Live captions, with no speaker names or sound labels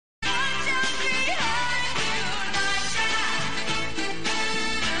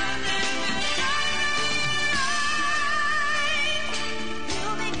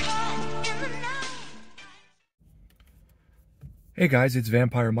Hey guys, it's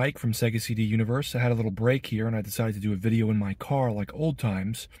Vampire Mike from Sega CD Universe. I had a little break here and I decided to do a video in my car like old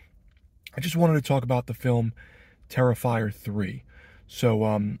times. I just wanted to talk about the film Terrifier 3.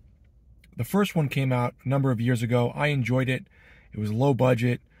 So, the first one came out a number of years ago. I enjoyed it. It was low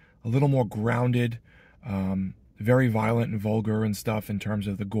budget, a little more grounded, very violent and vulgar and stuff in terms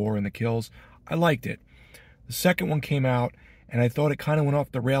of the gore and the kills. I liked it. The second one came out and I thought it kind of went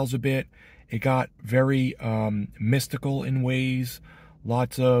off the rails a bit. It got very mystical in ways,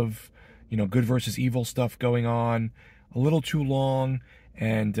 lots of, good versus evil stuff going on, a little too long,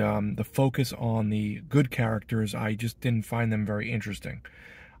 and the focus on the good characters, I just didn't find them very interesting.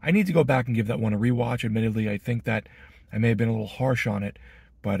 I need to go back and give that one a rewatch. Admittedly, I think that I may have been a little harsh on it,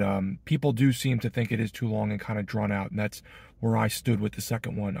 but people do seem to think it is too long and kind of drawn out, and that's where I stood with the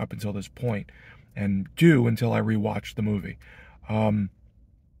second one up until this point, and do until I rewatched the movie.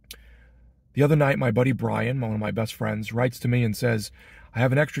 The other night, my buddy Brian, one of my best friends, writes to me and says, I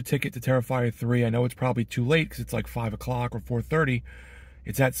have an extra ticket to Terrifier 3. I know it's probably too late because it's like 5 o'clock or 4:30.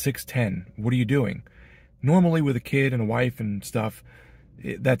 It's at 6:10. What are you doing? Normally with a kid and a wife and stuff,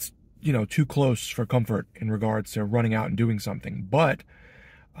 that's, too close for comfort in regards to running out and doing something. But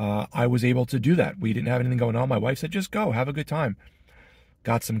I was able to do that. We didn't have anything going on. My wife said, just go, have a good time.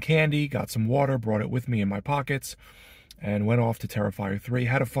 Got some candy, got some water, brought it with me in my pockets, and went off to Terrifier 3.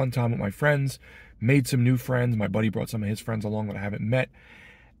 Had a fun time with my friends, made some new friends. My buddy brought some of his friends along that I haven't met.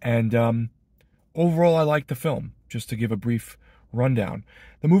 And overall, I liked the film, just to give a brief rundown.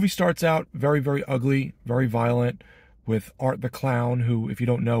 The movie starts out very, very ugly, very violent, with Art the Clown, who, if you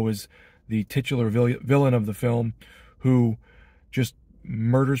don't know, is the titular villain of the film, who just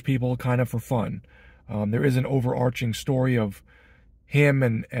murders people kind of for fun. There is an overarching story of him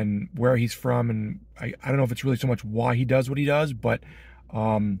and where he's from, and I don't know if it's really so much why he does what he does, but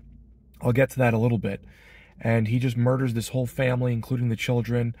I'll get to that a little bit. And he just murders this whole family, including the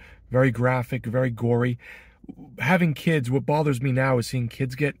children. Very graphic, very gory. Having kids, what bothers me now is seeing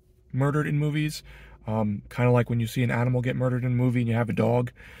kids get murdered in movies, kind of like when you see an animal get murdered in a movie and you have a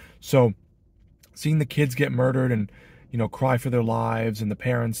dog. So seeing the kids get murdered and cry for their lives, and the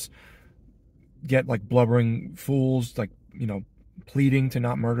parents get like blubbering fools, like pleading to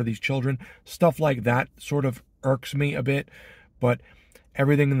not murder these children. Stuff like that sort of irks me a bit, but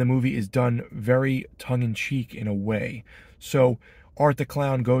everything in the movie is done very tongue-in-cheek in a way. So Art the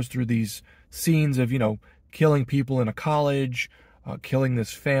Clown goes through these scenes of, killing people in a college, killing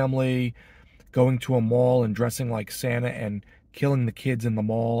this family, going to a mall and dressing like Santa and killing the kids in the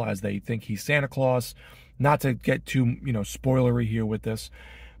mall as they think he's Santa Claus. Not to get too, spoilery here with this,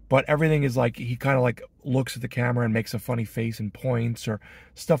 but everything is like, he kind of like looks at the camera and makes a funny face and points or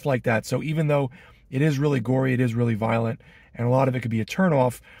stuff like that. So even though it is really gory, it is really violent, and a lot of it could be a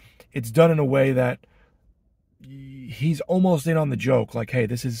turnoff, it's done in a way that he's almost in on the joke. Like, hey,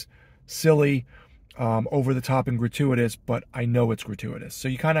 this is silly, over the top and gratuitous, but I know it's gratuitous. So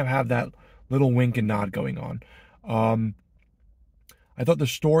you kind of have that little wink and nod going on. I thought the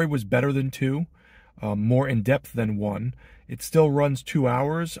story was better than 2. More in depth than 1. It still runs 2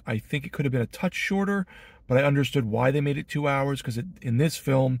 hours. I think it could have been a touch shorter, but I understood why they made it 2 hours, because in this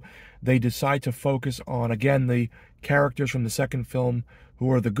film, they decide to focus on, again, the characters from the second film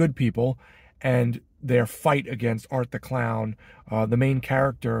who are the good people, and their fight against Art the Clown. The main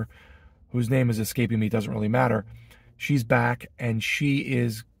character, whose name is escaping me, doesn't really matter. She's back, and she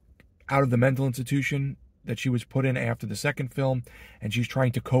is out of the mental institution that she was put in after the second film, and she's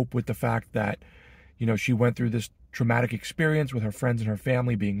trying to cope with the fact that she went through this traumatic experience with her friends and her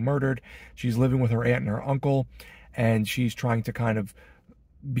family being murdered. She's living with her aunt and her uncle, and she's trying to kind of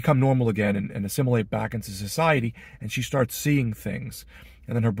become normal again and assimilate back into society, and she starts seeing things.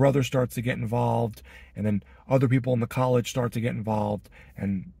 And then her brother starts to get involved, and then other people in the college start to get involved,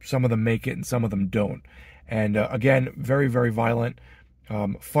 and some of them make it and some of them don't. And again, very, very violent,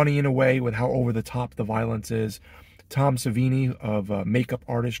 funny in a way with how over the top the violence is. Tom Savini of makeup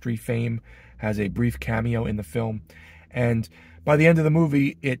artistry fame has a brief cameo in the film. And by the end of the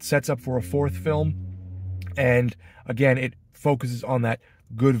movie, it sets up for a 4th film. And again, it focuses on that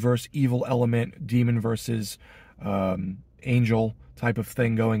good versus evil element, demon versus angel type of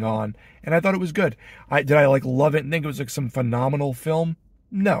thing going on. And I thought it was good. Did I love it and think it was like some phenomenal film?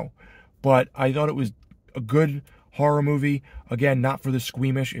 No. But I thought it was a good horror movie. Again, not for the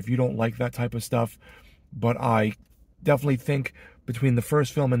squeamish if you don't like that type of stuff. But I definitely think between the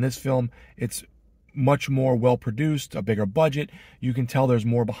first film and this film, it's much more well-produced, a bigger budget. You can tell there's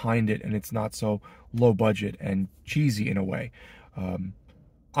more behind it, and it's not so low budget and cheesy in a way.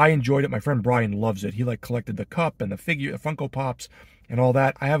 I enjoyed it. My friend Brian loves it. He collected the cup and the figure, the Funko Pops, and all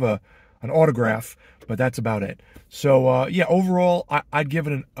that. I have a an autograph, but that's about it. So, yeah, overall, I'd give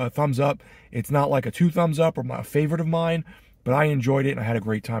it a thumbs up. It's not like a 2 thumbs up or a favorite of mine, but I enjoyed it, and I had a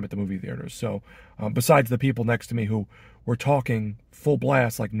great time at the movie theaters. So, besides the people next to me who were talking full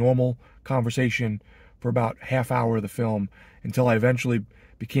blast, like normal conversation for about half hour of the film, until I eventually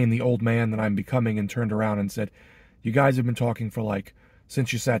became the old man that I'm becoming and turned around and said, "You guys have been talking for like,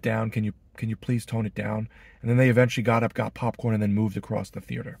 since you sat down, can you please tone it down?" And then they eventually got up, got popcorn, and then moved across the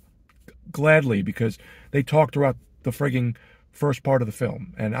theater. Gladly, because they talked throughout the frigging first part of the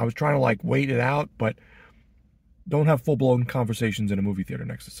film, and I was trying to like wait it out, but don't have full-blown conversations in a movie theater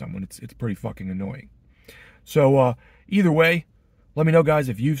next to someone. It's pretty fucking annoying. So either way, let me know, guys,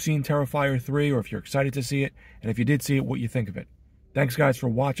 if you've seen Terrifier 3 or if you're excited to see it, and if you did see it, what you think of it. Thanks, guys, for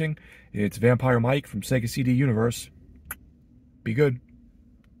watching. It's Vampire Mike from Sega CD Universe. Be good.